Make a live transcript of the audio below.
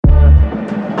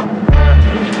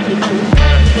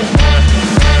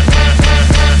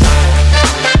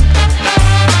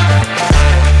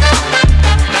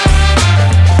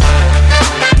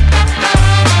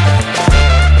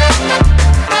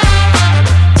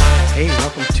Hey,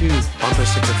 welcome to Bumper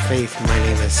Sticker Faith. My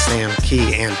name is Sam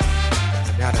Key, and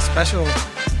I've got a special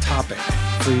topic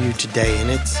for you today, and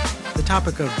it's the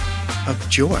topic of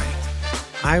joy.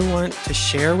 I want to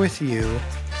share with you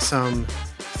some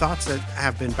thoughts that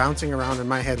have been bouncing around in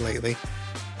my head lately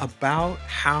about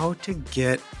how to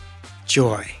get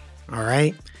joy, all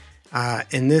right?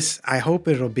 And this, I hope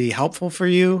it'll be helpful for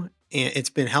you. And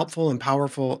it's been helpful and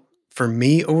powerful for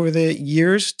me over the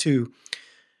years to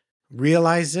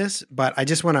realize this, but I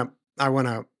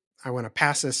want to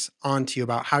pass this on to you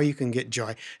about how you can get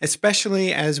joy,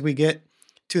 especially as we get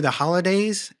to the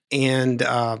holidays. And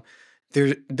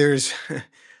there's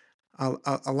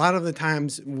a lot of the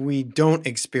times we don't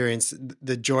experience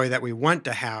the joy that we want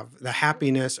to have, the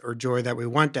happiness or joy that we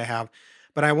want to have.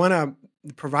 But I want to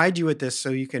provide you with this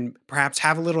so you can perhaps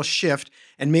have a little shift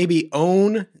and maybe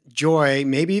own joy,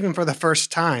 maybe even for the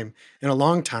first time in a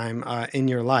long time in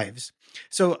your lives.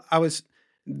 So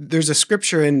there's a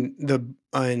scripture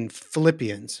in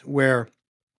Philippians where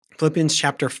Philippians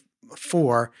chapter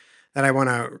 4 that I want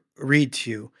to read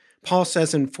to you. Paul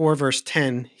says in 4 verse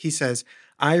 10, he says,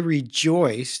 I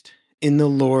rejoiced in the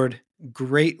Lord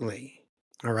greatly.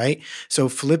 All right. So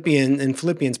in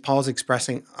Philippians, Paul's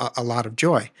expressing a lot of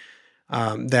joy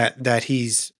that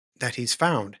he's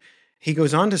found. He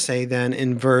goes on to say then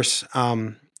in verse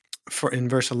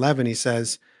 11, he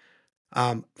says,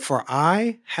 for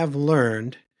I have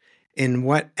learned in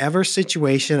whatever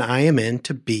situation I am in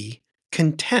to be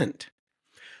content.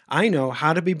 I know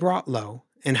how to be brought low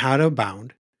and how to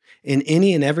abound. In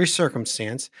any and every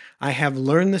circumstance, I have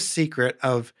learned the secret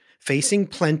of facing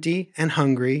plenty and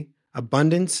hungry,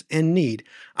 abundance and need.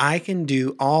 I can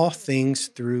do all things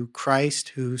through Christ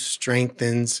who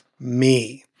strengthens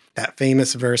me. That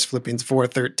famous verse, Philippians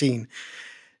 4:13.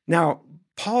 Now,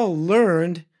 Paul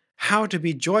learned how to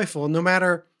be joyful no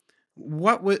matter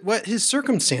what his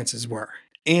circumstances were.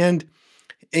 And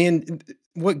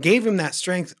what gave him that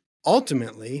strength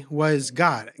ultimately was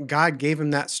God. God gave him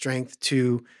that strength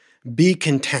to be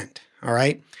content, all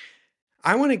right?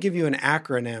 I want to give you an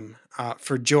acronym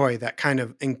for joy that kind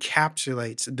of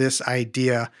encapsulates this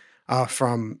idea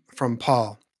from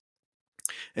Paul.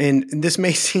 And this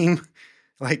may seem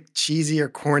like cheesy or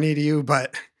corny to you,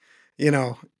 but,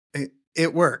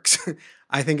 it works.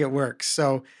 I think it works.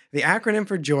 So the acronym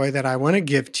for joy that I want to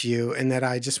give to you and that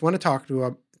I just want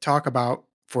to talk about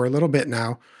for a little bit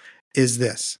now is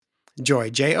this. Joy,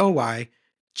 Joy,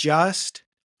 just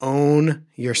own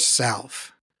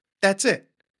yourself. That's it.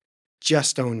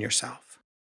 Just own yourself.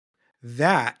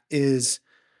 That is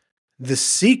the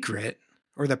secret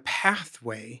or the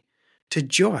pathway to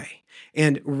joy.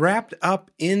 And wrapped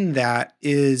up in that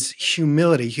is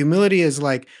humility. Humility is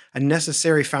like a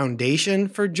necessary foundation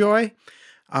for joy,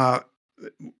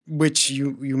 which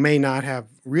you may not have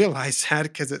realized that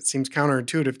because it seems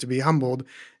counterintuitive to be humbled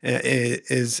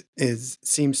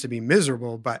seems to be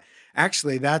miserable, but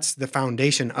actually that's the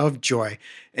foundation of joy.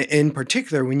 In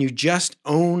particular, when you just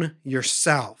own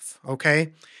yourself,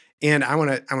 okay? And I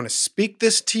want to speak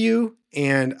this to you,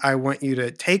 and I want you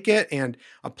to take it and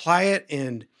apply it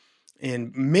in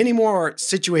many more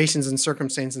situations and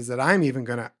circumstances that I'm even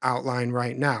going to outline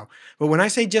right now. But when I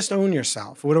say just own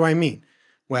yourself, what do I mean?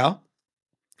 Well,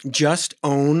 just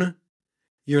own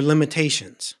your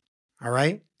limitations, all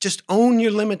right? Just own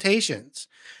your limitations.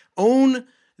 Own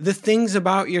the things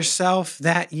about yourself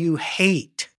that you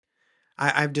hate.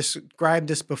 I've described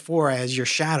this before as your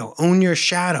shadow. Own your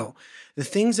shadow. The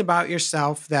things about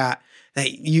yourself that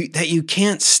you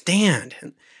can't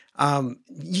stand.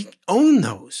 You own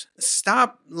those.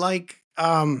 Stop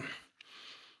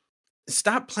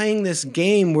playing this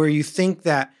game where you think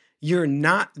that you're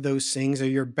not those things or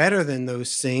you're better than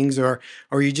those things or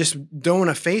you just don't want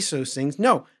to face those things.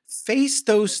 No, face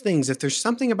those things. If there's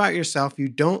something about yourself you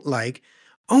don't like,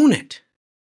 own it.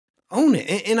 Own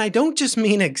it. And I don't just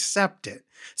mean accept it.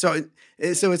 So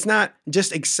it's not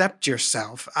just accept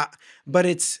yourself, but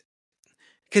it's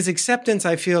because acceptance,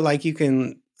 I feel like you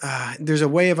can, there's a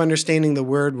way of understanding the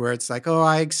word where it's like, oh,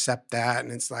 I accept that.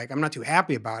 And it's like, I'm not too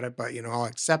happy about it, but I'll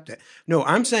accept it. No,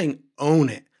 I'm saying own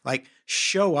it. Like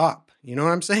show up. You know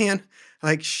what I'm saying?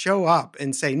 Like show up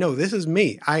and say, no, this is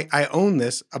me. I own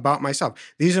this about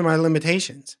myself. These are my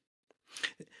limitations.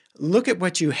 Look at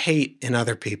what you hate in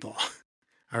other people.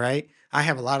 All right. I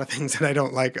have a lot of things that I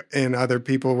don't like in other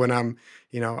people when I'm,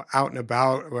 out and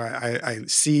about, where I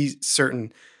see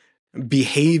certain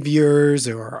behaviors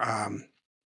or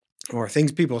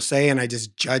things people say, and I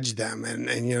just judge them and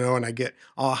I get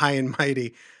all high and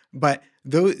mighty. But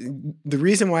the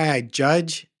reason why I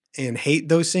judge and hate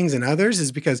those things in others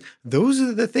is because those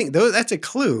are the things, that's a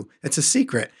clue. It's a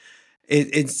secret.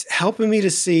 It's helping me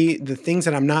to see the things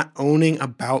that I'm not owning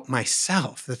about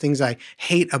myself, the things I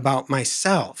hate about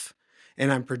myself,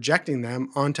 and I'm projecting them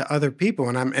onto other people,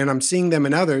 and I'm seeing them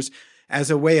in others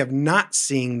as a way of not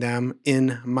seeing them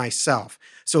in myself.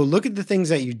 So look at the things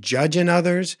that you judge in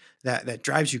others, that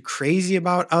drives you crazy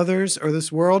about others or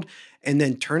this world, and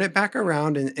then turn it back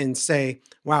around and say,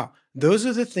 wow, those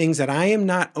are the things that I am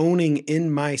not owning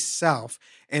in myself.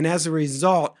 And as a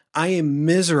result, I am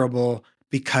miserable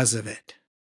because of it.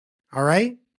 All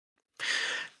right?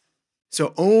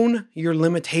 So own your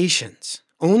limitations.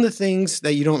 Own the things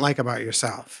that you don't like about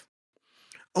yourself.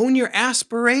 Own your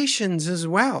aspirations as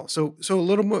well. So a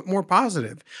little bit more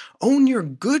positive. Own your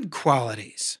good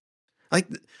qualities. Like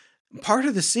part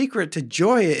of the secret to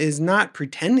joy is not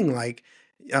pretending like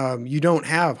you don't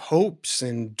have hopes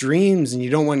and dreams and you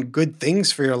don't want good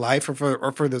things for your life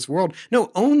or for this world.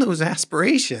 No, own those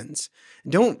aspirations.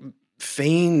 Don't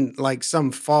feign like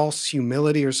some false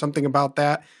humility or something about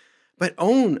that. But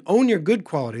own your good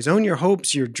qualities. Own your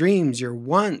hopes, your dreams, your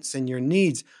wants, and your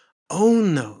needs.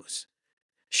 Own those.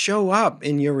 Show up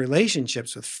in your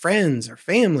relationships with friends or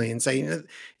family and say,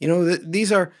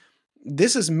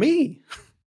 this is me.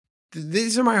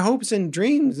 These are my hopes and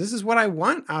dreams. This is what I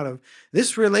want out of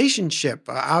this relationship,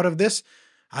 out of this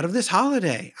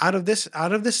holiday, out of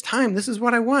this time. This is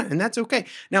what I want, and that's okay.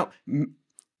 Now,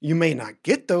 you may not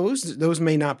get those. Those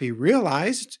may not be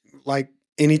realized like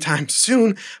anytime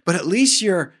soon, but at least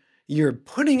you're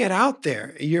putting it out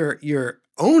there. You're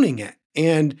owning it,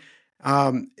 and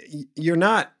you're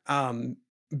not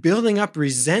building up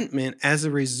resentment as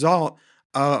a result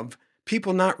of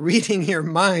people not reading your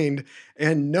mind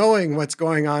and knowing what's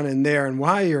going on in there and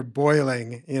why you're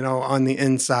boiling, on the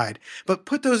inside. But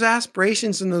put those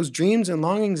aspirations and those dreams and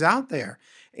longings out there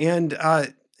and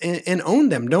own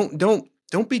them.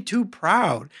 Don't be too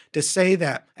proud to say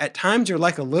that at times you're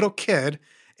like a little kid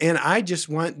and I just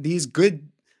want these good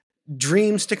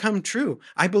dreams to come true.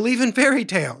 I believe in fairy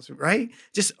tales, right?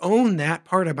 Just own that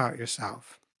part about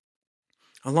yourself.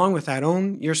 Along with that,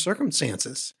 own your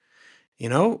circumstances.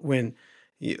 When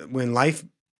life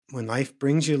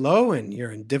brings you low and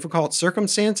you're in difficult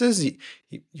circumstances,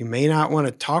 you may not want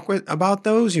to talk about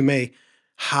those. You may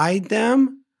hide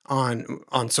them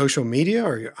on social media,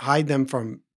 or you hide them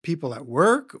from people at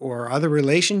work or other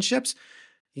relationships.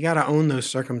 You got to own those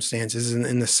circumstances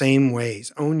in the same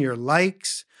ways. Own your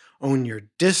likes, own your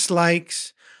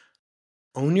dislikes,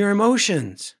 own your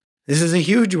emotions. This is a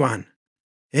huge one.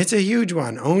 It's a huge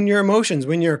one. Own your emotions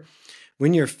when you're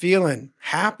feeling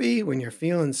happy, when you're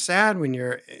feeling sad, when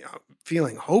you're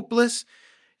feeling hopeless.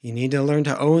 You need to learn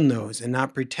to own those and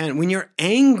not pretend. When you're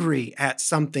angry at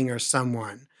something or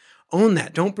someone, own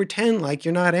that. Don't pretend like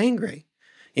you're not angry.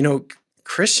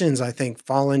 Christians, I think,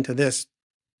 fall into this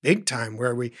big time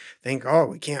where we think, oh,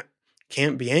 we can't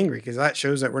be angry because that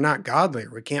shows that we're not godly,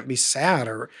 or we can't be sad,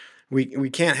 or we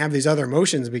can't have these other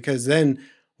emotions because then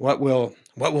what will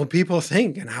people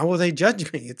think and how will they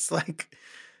judge me? It's like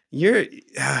you're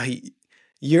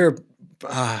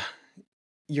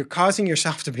causing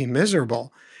yourself to be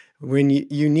miserable when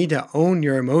you need to own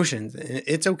your emotions.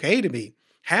 It's okay to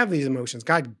have these emotions.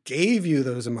 God gave you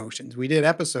those emotions. We did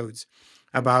episodes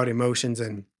about emotions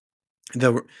and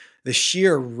the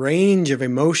sheer range of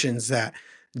emotions that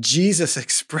Jesus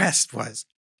expressed was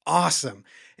awesome.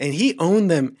 And he owned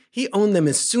them. He owned them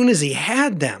as soon as he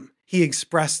had them. He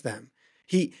expressed them.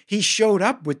 He showed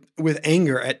up with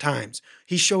anger at times.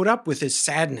 He showed up with his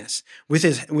sadness, with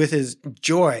his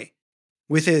joy,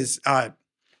 with his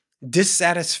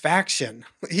dissatisfaction.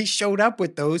 He showed up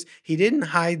with those. He didn't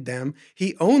hide them.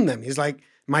 He owned them. He's like,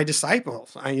 my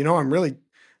disciples. I'm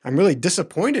really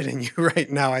disappointed in you right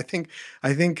now. I think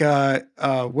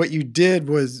what you did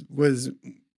was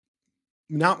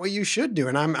not what you should do,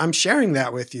 and I'm sharing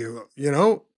that with you.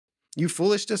 You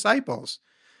foolish disciples.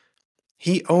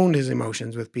 He owned his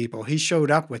emotions with people. He showed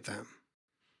up with them.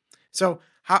 So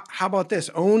how about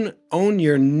this? Own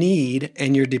your need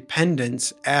and your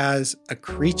dependence as a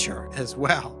creature as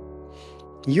well.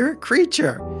 You're a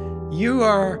creature. You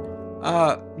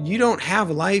don't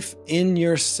have life in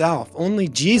yourself. Only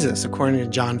Jesus, according to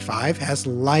John 5, has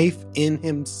life in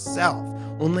himself.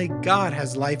 Only God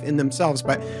has life in themselves.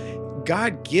 But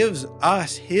God gives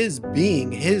us his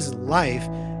being, his life,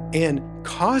 and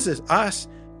causes us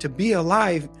to be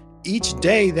alive each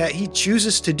day that he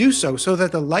chooses to do so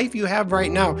that the life you have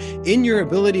right now, in your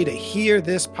ability to hear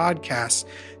this podcast,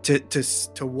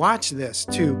 to watch this,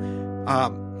 to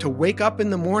wake up in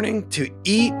the morning, to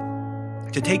eat,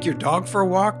 to take your dog for a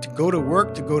walk, to go to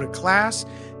work, to go to class,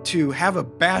 to have a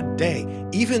bad day,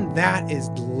 even that is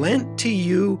lent to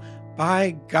you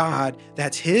by God.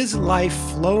 That's his life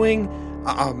flowing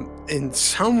in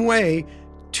some way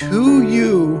to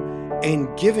you and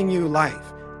giving you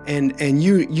life. And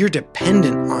you're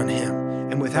dependent on him.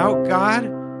 And without God,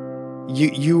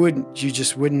 you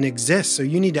just wouldn't exist. So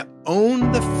you need to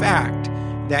own the fact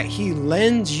that he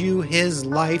lends you his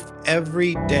life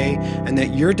every day and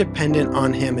that you're dependent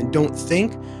on him. And don't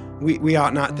think, we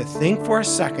ought not to think for a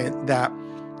second that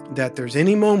there's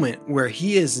any moment where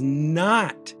he is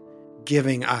not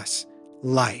giving us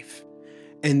life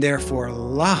and therefore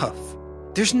love.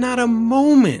 There's not a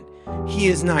moment he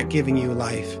is not giving you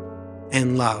life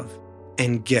and love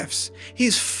and gifts.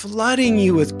 He's flooding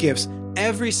you with gifts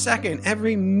every second,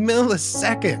 every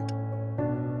millisecond.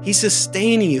 He's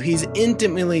sustaining you. He's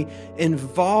intimately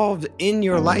involved in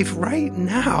your life right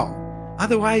now.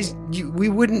 Otherwise, we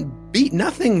wouldn't be,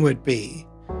 nothing would be.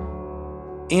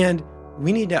 And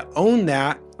we need to own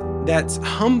that. That's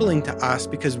humbling to us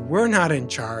because we're not in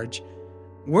charge.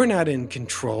 We're not in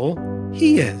control.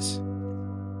 He is.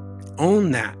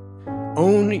 Own that.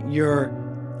 Own your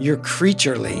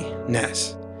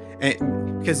creatureliness.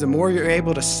 And because the more you're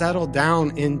able to settle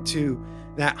down into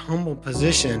that humble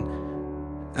position,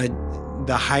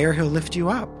 the higher he'll lift you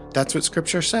up. That's what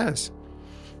scripture says.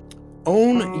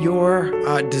 Own your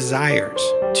desires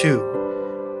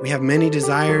too. We have many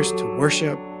desires to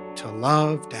worship, to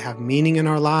love, to have meaning in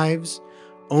our lives.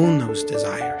 Own those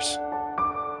desires.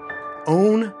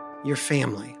 Own your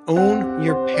family. Own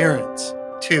your parents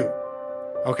too.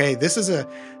 Okay, this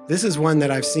is one that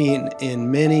I've seen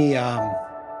in many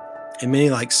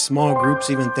like small groups,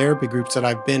 even therapy groups that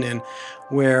I've been in,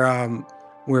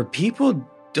 where people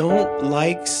don't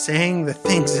like saying the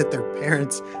things that their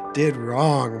parents did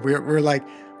wrong. We're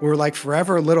like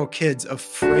forever little kids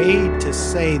afraid to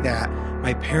say that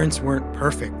my parents weren't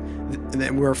perfect.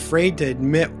 That we're afraid to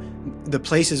admit the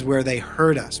places where they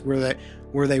hurt us, where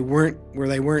they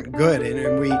weren't good,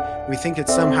 and we think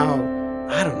it's somehow,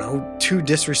 I don't know, too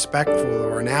disrespectful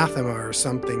or anathema or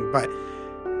something. But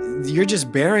you're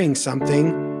just burying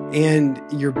something, and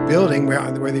you're building,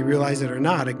 whether you realize it or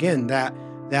not, again, that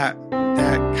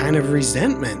kind of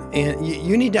resentment. And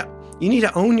you need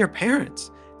to own your parents.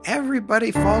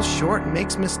 Everybody falls short and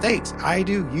makes mistakes. I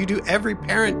do, you do, every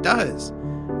parent does,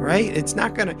 right? It's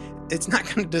not gonna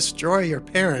destroy your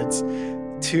parents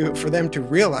for them to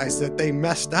realize that they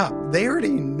messed up. They already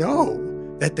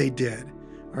know that they did,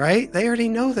 right? They already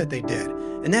know that they did.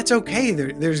 And that's okay.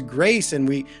 There's grace, and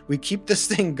we keep this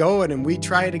thing going, and we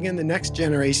try it again the next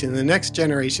generation,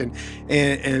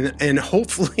 and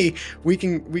hopefully we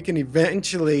can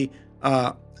eventually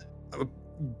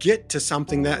get to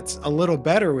something that's a little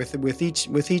better with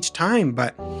each time.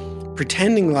 But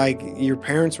pretending like your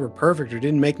parents were perfect or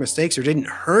didn't make mistakes or didn't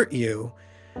hurt you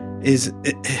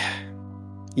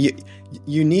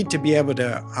you need to be able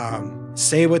to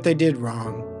say what they did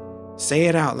wrong. Say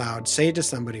it out loud, say it to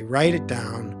somebody, write it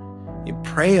down, you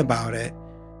pray about it,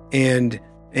 and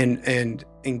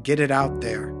get it out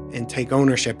there and take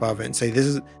ownership of it and say, this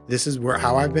is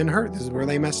how I've been hurt. This is where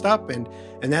they messed up, and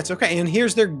that's okay. And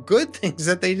here's their good things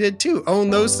that they did too. Own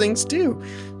those things too.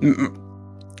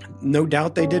 No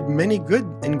doubt they did many good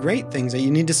and great things that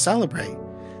you need to celebrate,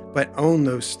 but own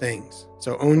those things.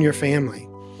 So own your family.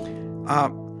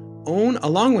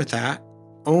 Along with that,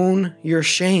 own your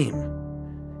shame.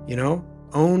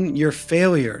 Own your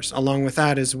failures along with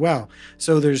that as well.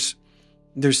 So there's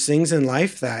things in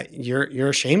life that you're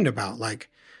ashamed about, like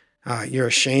you're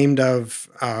ashamed of.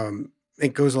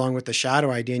 It goes along with the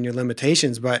shadow idea and your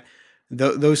limitations, but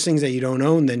those things that you don't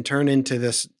own then turn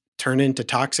into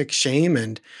toxic shame,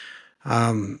 and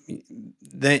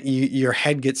then your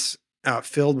head gets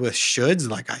filled with shoulds,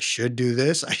 like I should do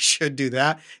this, I should do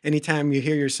that. Anytime you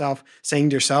hear yourself saying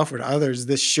to yourself or to others,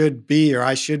 this should be, or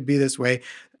I should be this way,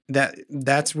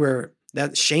 that's where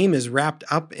that shame is wrapped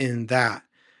up in that.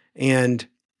 And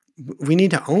we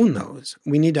need to own those.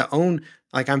 We need to own,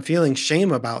 like, I'm feeling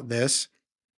shame about this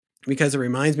because it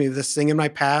reminds me of this thing in my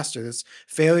past or this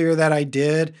failure that I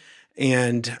did.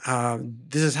 And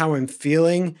this is how I'm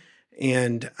feeling.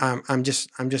 And I'm just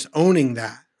owning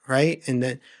that. Right. And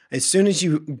then as soon as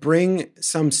you bring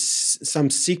some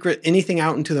secret, anything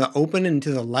out into the open,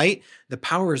 into the light, the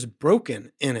power is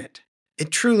broken in it.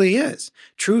 It truly is.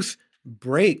 Truth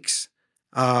breaks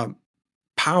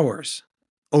powers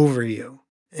over you.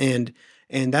 And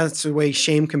that's the way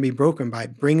shame can be broken, by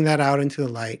bringing that out into the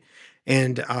light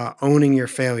and owning your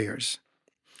failures.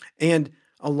 And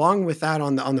along with that,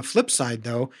 on the flip side,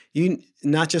 though, you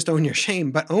not just own your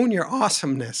shame, but own your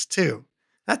awesomeness too.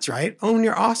 That's right. Own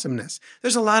your awesomeness.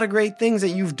 There's a lot of great things that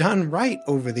you've done right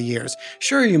over the years.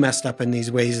 Sure, you messed up in these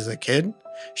ways as a kid.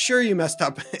 Sure, you messed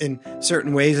up in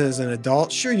certain ways as an adult.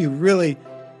 Sure, you really,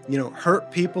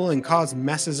 hurt people and caused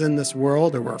messes in this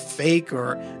world, or were fake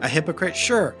or a hypocrite.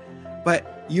 Sure,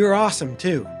 but you're awesome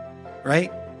too,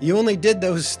 right? You only did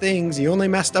those things. You only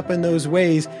messed up in those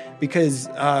ways because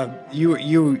you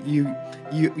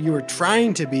were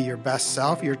trying to be your best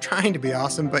self. You're trying to be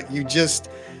awesome, but you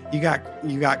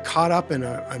got caught up in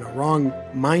a wrong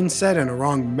mindset and a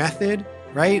wrong method,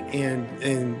 right?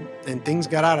 And things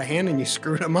got out of hand and you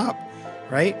screwed them up,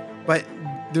 right? But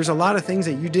there's a lot of things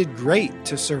that you did great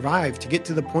to survive, to get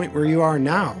to the point where you are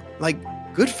now. Like,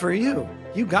 good for you.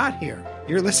 You got here.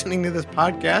 You're listening to this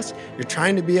podcast. You're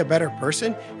trying to be a better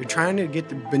person. You're trying to get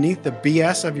beneath the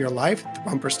BS of your life, the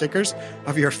bumper stickers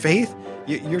of your faith.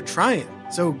 You're trying.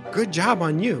 So good job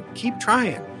on you. Keep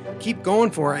trying. Keep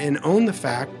going for it, and own the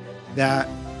fact that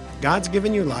God's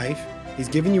given you life. He's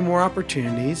given you more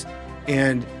opportunities,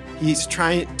 and He's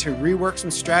trying to rework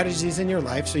some strategies in your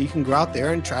life so you can go out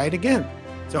there and try it again.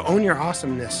 So own your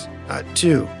awesomeness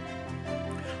too.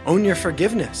 Own your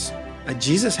forgiveness.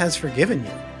 Jesus has forgiven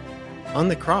you on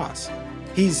the cross.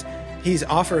 He's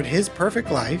offered His perfect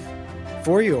life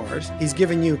for yours. He's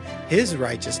given you His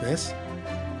righteousness,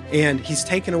 and He's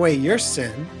taken away your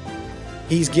sin.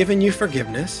 He's given you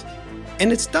forgiveness,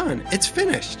 and it's done. It's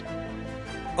finished.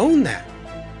 Own that.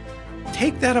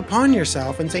 Take that upon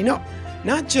yourself and say, no,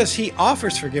 not just He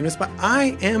offers forgiveness, but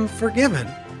I am forgiven.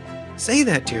 Say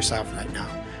that to yourself right now.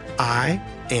 I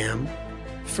am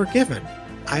forgiven.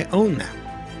 I own that.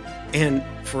 And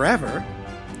forever,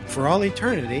 for all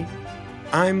eternity,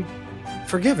 I'm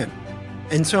forgiven.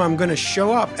 And so I'm going to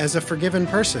show up as a forgiven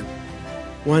person,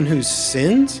 one whose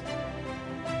sins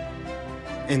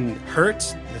and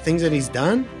hurts, the things that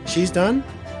she's done,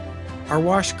 are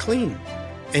washed clean.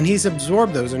 And He's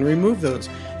absorbed those and removed those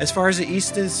as far as the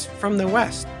east is from the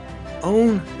west.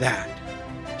 Own that.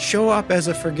 Show up as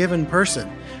a forgiven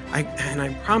person.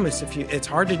 I promise, it's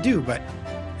hard to do, but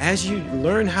as you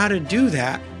learn how to do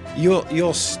that,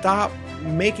 you'll stop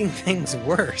making things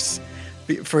worse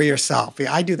for yourself.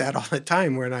 I do that all the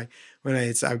time when I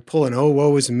pull an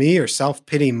woe is me or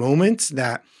self-pity moments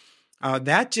that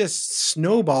just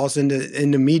snowballs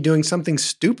into me doing something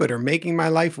stupid or making my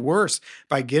life worse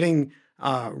by getting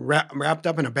wrapped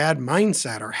up in a bad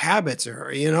mindset or habits, or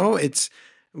it's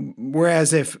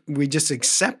whereas if we just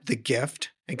accept the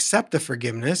gift, accept the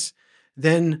forgiveness,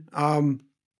 then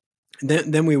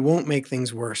we won't make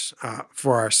things worse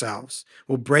for ourselves.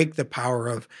 We'll break the power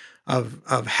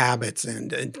of habits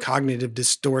and cognitive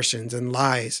distortions and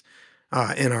lies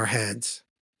in our heads.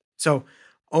 So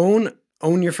own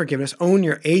your forgiveness, own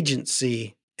your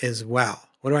agency as well.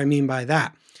 What do I mean by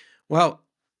that? Well,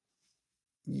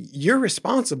 you're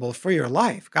responsible for your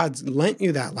life. God's lent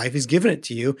you that life. He's given it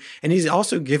to you, and He's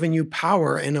also given you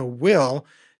power and a will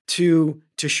to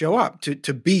show up,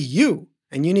 to be you.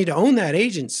 And you need to own that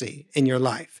agency in your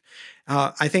life.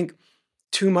 I think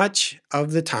too much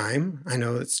of the time, I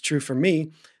know it's true for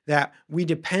me, that we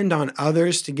depend on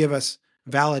others to give us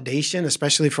validation,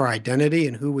 especially for identity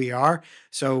and who we are.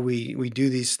 So we do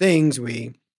these things,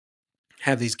 we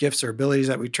have these gifts or abilities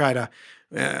that we try to,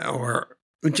 or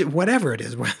whatever it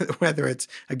is, whether it's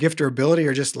a gift or ability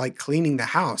or just like cleaning the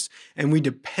house. And we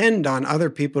depend on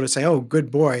other people to say, oh, good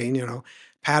boy,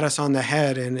 pat us on the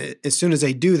head. And as soon as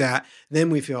they do that, then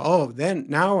we feel, oh, then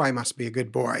now I must be a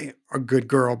good boy or good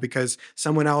girl because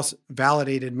someone else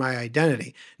validated my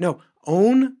identity. No,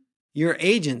 own your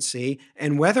agency,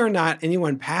 and whether or not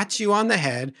anyone pats you on the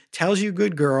head, tells you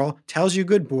good girl, tells you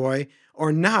good boy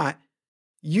or not,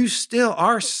 you still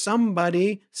are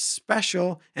somebody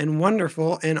special and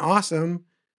wonderful and awesome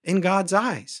in God's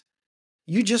eyes.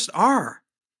 You just are.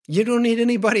 You don't need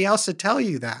anybody else to tell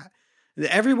you that.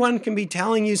 Everyone can be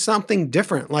telling you something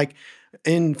different. Like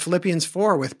in Philippians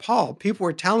 4 with Paul, people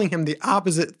were telling him the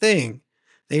opposite thing.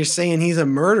 They're saying he's a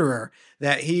murderer,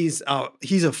 that he's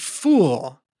a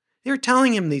fool. They were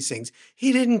telling him these things.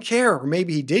 He didn't care, or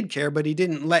maybe he did care, but he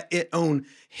didn't let it own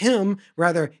him.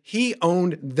 Rather, he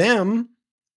owned them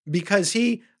because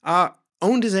he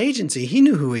owned his agency. He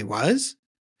knew who he was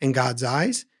in God's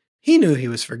eyes. He knew he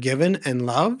was forgiven and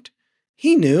loved.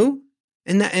 He knew,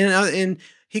 and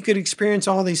he could experience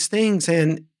all these things,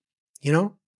 and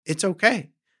it's okay.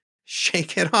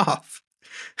 Shake it off.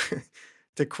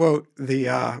 To quote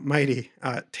the mighty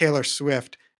Taylor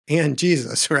Swift and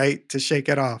Jesus, right? To shake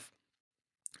it off.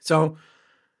 So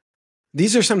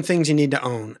these are some things you need to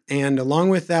own. And along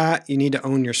with that, you need to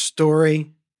own your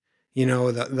story,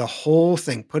 the whole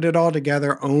thing. Put it all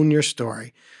together, own your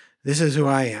story. This is who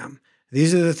I am.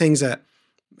 These are the things that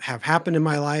have happened in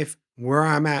my life, where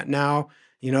I'm at now,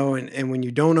 and when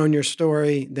you don't own your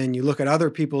story, then you look at other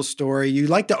people's story. You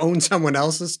like to own someone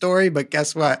else's story, but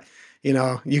guess what?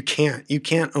 You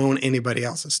can't own anybody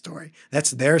else's story.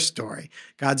 That's their story.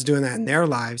 God's doing that in their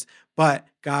lives, but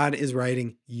God is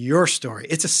writing your story.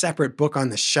 It's a separate book on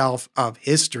the shelf of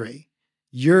history.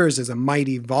 Yours is a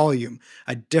mighty volume,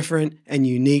 a different and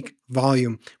unique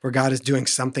volume where God is doing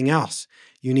something else.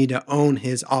 You need to own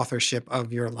his authorship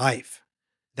of your life.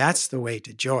 That's the way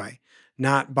to joy,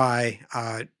 not by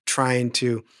trying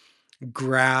to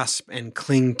grasp and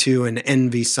cling to and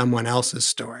envy someone else's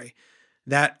story.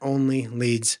 That only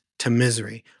leads to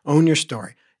misery. Own your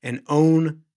story and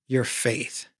own your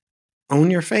faith.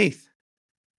 Own your faith.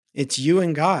 It's you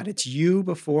and God. It's you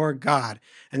before God.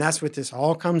 And that's what this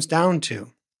all comes down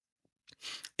to,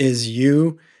 is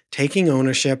you taking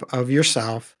ownership of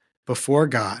yourself before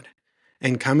God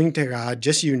and coming to God.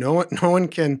 Just no one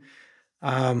can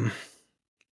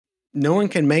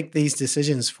make these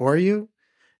decisions for you.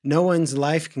 No one's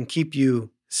life can keep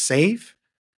you safe.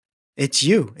 It's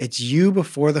you. It's you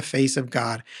before the face of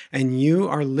God, and you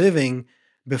are living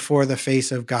before the face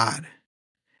of God.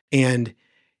 And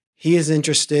he is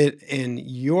interested in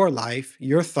your life,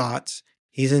 your thoughts.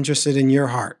 He's interested in your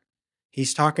heart.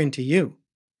 He's talking to you,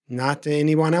 not to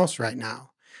anyone else right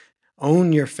now.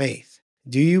 Own your faith.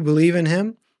 Do you believe in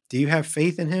him? Do you have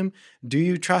faith in him? Do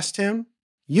you trust him?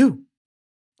 You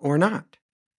or not?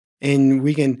 And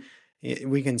we can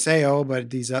say, oh,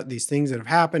 but these things that have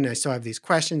happened, I still have these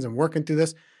questions. I'm working through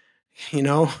this.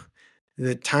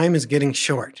 The time is getting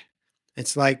short.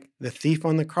 It's like the thief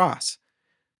on the cross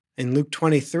in Luke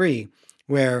 23,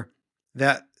 where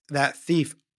that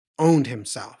thief owned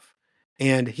himself.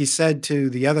 And he said to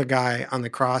the other guy on the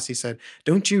cross, he said,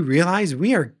 don't you realize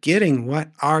we are getting what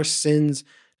our sins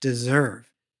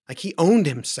deserve? Like, he owned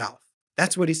himself.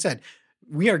 That's what he said.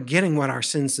 We are getting what our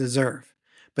sins deserve.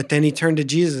 But then he turned to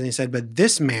Jesus and he said, but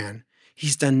this man,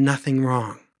 he's done nothing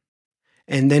wrong.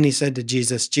 And then he said to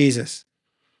Jesus, Jesus,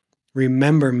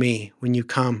 remember me when you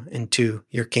come into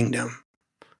your kingdom.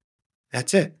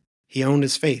 That's it. He owned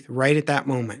his faith right at that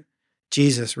moment.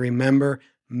 Jesus, remember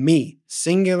me,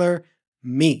 singular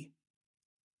me.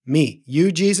 Me,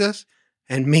 you, Jesus,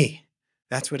 and me.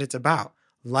 That's what it's about.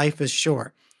 Life is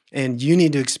short. And you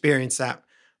need to experience that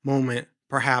moment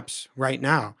perhaps right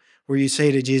now where you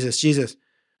say to Jesus, Jesus,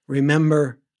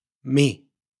 remember me,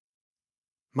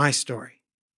 my story,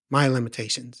 my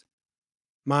limitations,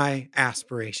 my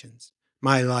aspirations,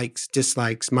 my likes,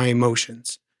 dislikes, my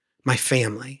emotions, my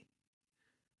family,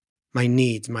 my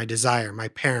needs, my desire, my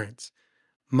parents,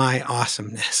 my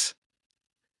awesomeness,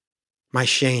 my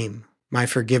shame, my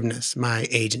forgiveness, my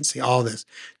agency, all this.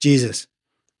 Jesus,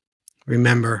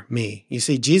 remember me. You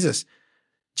see, Jesus,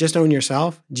 just own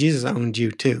yourself. Jesus owned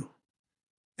you too.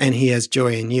 And he has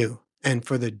joy in you. And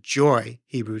for the joy,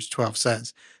 Hebrews 12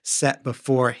 says, set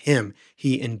before him,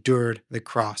 he endured the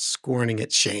cross, scorning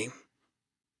its shame.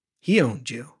 He owned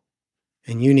you,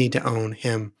 and you need to own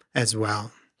him as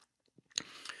well.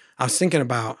 I was thinking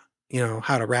about,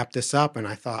 how to wrap this up, and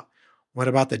I thought, what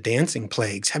about the dancing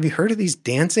plagues? Have you heard of these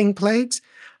dancing plagues?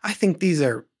 I think these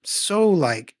are so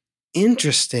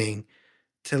interesting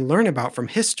to learn about from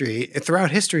history. Throughout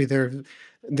history, there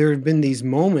have been these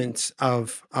moments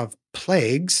of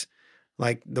plagues,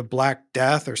 like the Black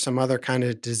Death or some other kind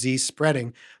of disease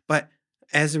spreading. But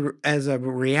as a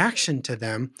reaction to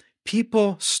them,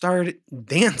 people started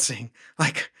dancing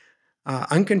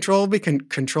uncontrollably,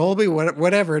 controllably,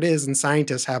 whatever it is. And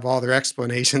scientists have all their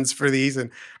explanations for these.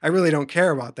 And I really don't care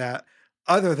about that,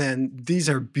 other than these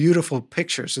are beautiful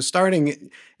pictures. So starting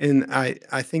in,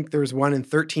 I think there was one in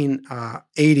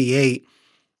 1388,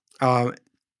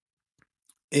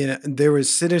 there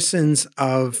was citizens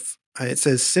of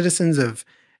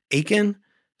Aachen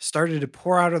started to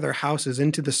pour out of their houses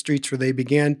into the streets, where they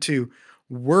began to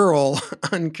whirl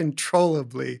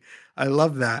uncontrollably. I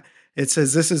love that. It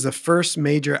says this is the first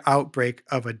major outbreak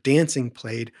of a dancing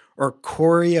plague, or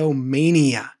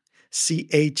choreomania,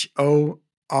 Choreo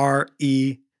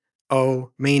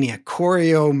mania,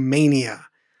 choreomania.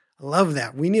 I love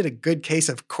that. We need a good case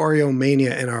of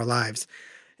choreomania in our lives.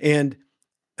 And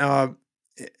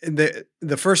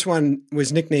the first one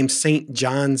was nicknamed St.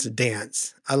 John's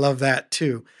Dance. I love that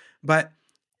too.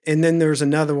 And then there's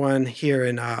another one here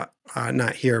in,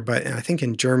 not here, but I think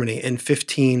in Germany in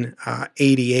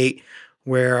 1588,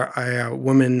 where a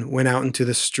woman went out into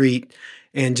the street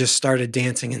and just started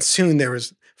dancing. And soon there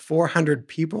was 400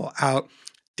 people out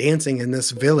dancing in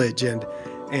this village. And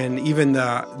even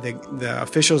the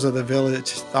officials of the village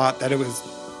thought that it was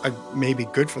maybe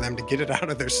good for them to get it out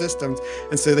of their systems.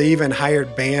 And so they even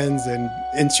hired bands and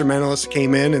instrumentalists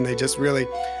came in, and they just really,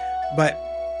 but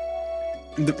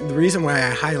the reason why I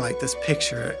highlight this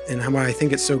picture and why I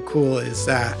think it's so cool is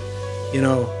that,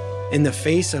 in the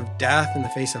face of death, in the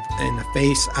face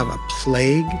of a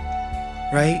plague,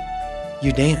 right?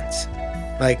 You dance,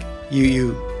 like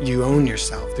you own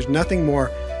yourself. There's nothing more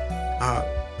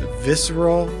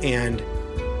visceral, and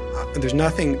there's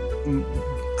nothing,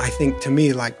 I think, to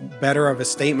me, like better of a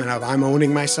statement of I'm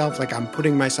owning myself, like I'm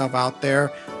putting myself out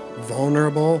there,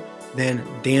 vulnerable, than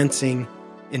dancing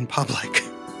in public,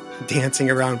 dancing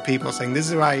around people, saying this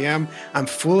is who I am. I'm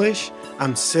foolish.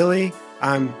 I'm silly.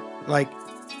 I'm like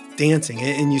dancing.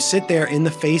 And you sit there in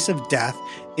the face of death,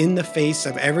 in the face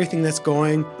of everything that's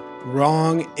going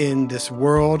wrong in this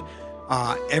world,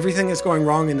 everything that's going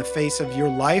wrong in the face of your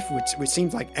life, which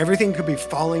seems like everything could be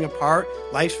falling apart.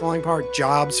 Life's falling apart,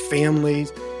 jobs,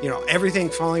 families,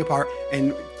 everything's falling apart.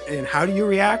 And how do you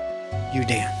react? You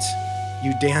dance.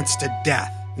 You dance to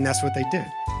death. And that's what they did.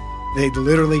 They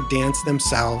literally danced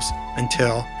themselves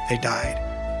until they died.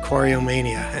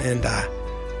 Choreomania. And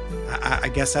I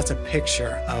guess that's a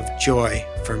picture of joy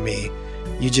for me.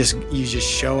 You just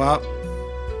show up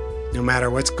no matter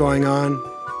what's going on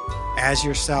as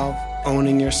yourself,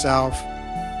 owning yourself,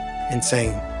 and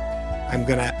saying, I'm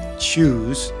going to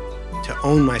choose to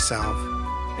own myself,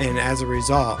 and as a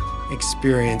result,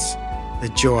 experience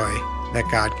the joy that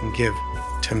God can give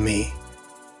to me.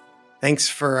 Thanks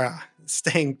for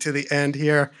staying to the end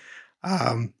here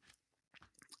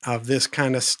of this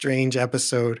kind of strange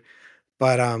episode,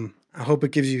 but I hope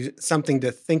it gives you something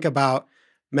to think about,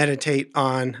 meditate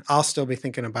on. I'll still be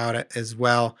thinking about it as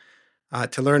well.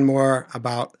 To learn more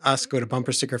about us, go to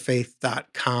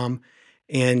bumperstickerfaith.com,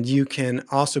 and you can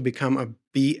also become a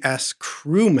BS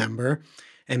Crew member.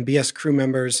 And BS Crew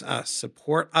members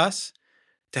support us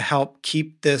to help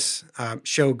keep this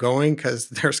show going, because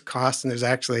there's costs, and there's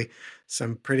actually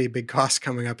some pretty big costs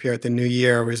coming up here at the new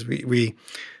year, as we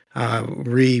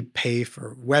repay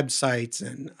for websites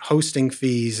and hosting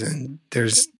fees, and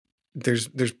there's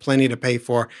plenty to pay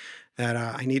for that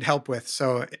I need help with.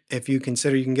 So if you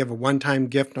consider, you can give a one-time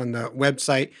gift on the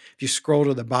website. If you scroll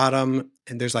to the bottom,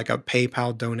 and there's like a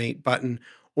PayPal donate button,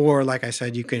 or like I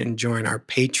said, you can join our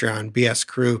Patreon, BS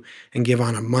Crew, and give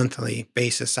on a monthly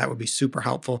basis. That would be super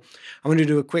helpful. I want to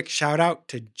do a quick shout out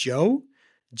to Joe.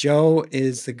 Joe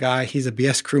is the guy, he's a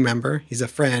BS Crew member, he's a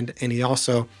friend, and he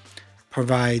also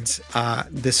provides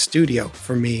this studio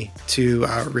for me to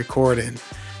record in.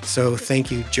 So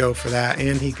thank you, Joe, for that.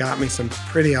 And he got me some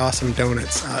pretty awesome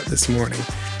donuts this morning.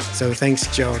 So thanks,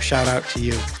 Joe. Shout out to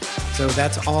you. So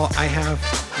that's all I have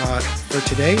for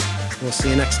today. We'll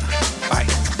see you next time.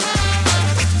 Bye.